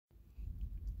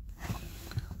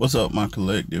What's up, my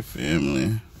collective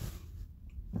family?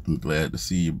 I'm glad to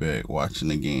see you back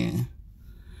watching again.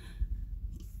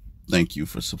 Thank you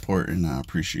for supporting. I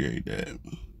appreciate that.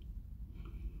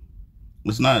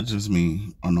 It's not just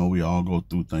me. I know we all go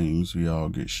through things. We all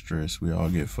get stressed. We all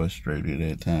get frustrated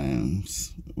at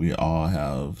times. We all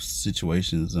have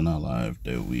situations in our life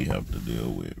that we have to deal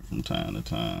with from time to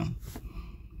time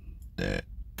that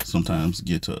sometimes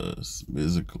get to us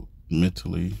physically,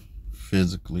 mentally,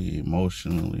 physically,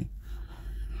 emotionally.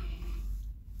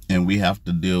 And we have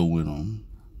to deal with them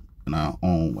in our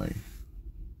own way.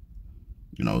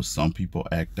 You know, some people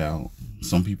act out,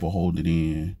 some people hold it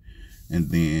in and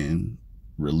then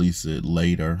release it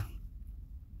later.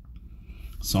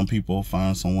 Some people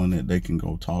find someone that they can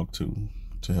go talk to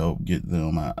help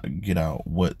get out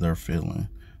what they're feeling,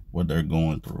 what they're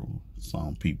going through.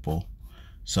 Some people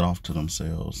sit off to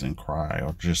themselves and cry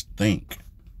or just think.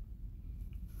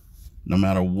 No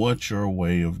matter what your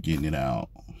way of getting it out,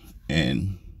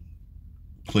 and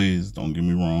please don't get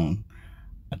me wrong,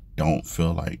 I don't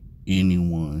feel like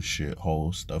anyone should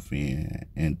hold stuff in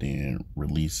and then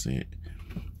release it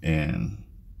in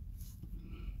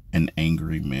an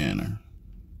angry manner.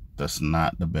 That's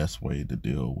not the best way to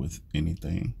deal with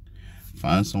anything.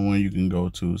 Find someone you can go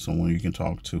to, someone you can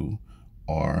talk to,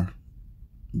 or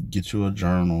get you a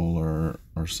journal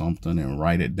or something and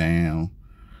write it down.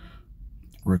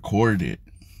 Record it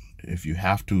if you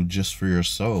have to, just for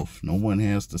yourself. No one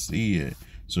has to see it.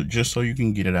 So just so you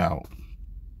can get it out.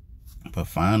 But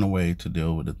find a way to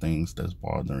deal with the things that's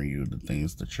bothering you, the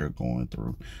things that you're going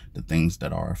through, the things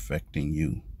that are affecting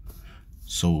you,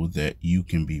 so that you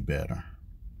can be better.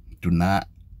 Do not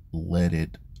let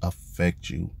it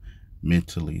affect you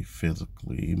mentally,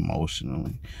 physically,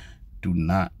 emotionally. Do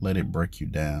not let it break you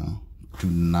down.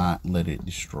 Do not let it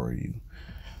destroy you.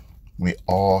 We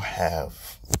all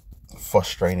have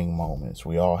frustrating moments.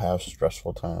 We all have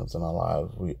stressful times in our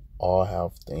lives. We all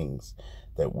have things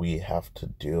that we have to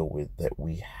deal with, that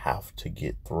we have to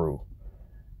get through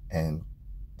in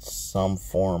some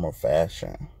form or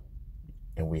fashion.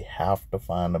 And we have to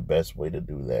find the best way to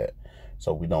do that,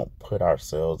 so we don't put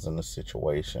ourselves in a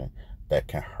situation that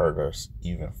can hurt us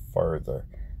even further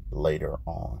later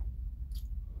on.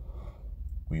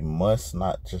 We must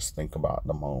not just think about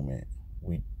the moment.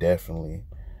 We definitely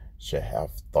should have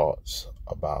thoughts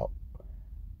about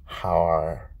how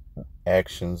our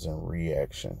actions and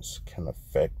reactions can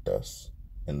affect us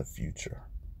in the future.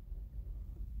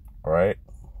 All right?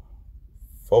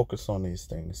 Focus on these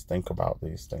things. Think about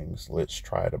these things. Let's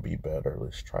try to be better.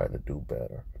 Let's try to do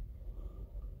better.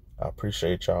 I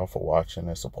appreciate y'all for watching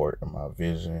and supporting my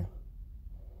vision.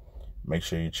 Make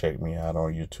sure you check me out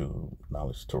on YouTube,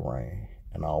 Knowledge2Reign.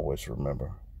 And always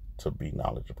remember to be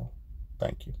knowledgeable.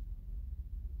 Thank you.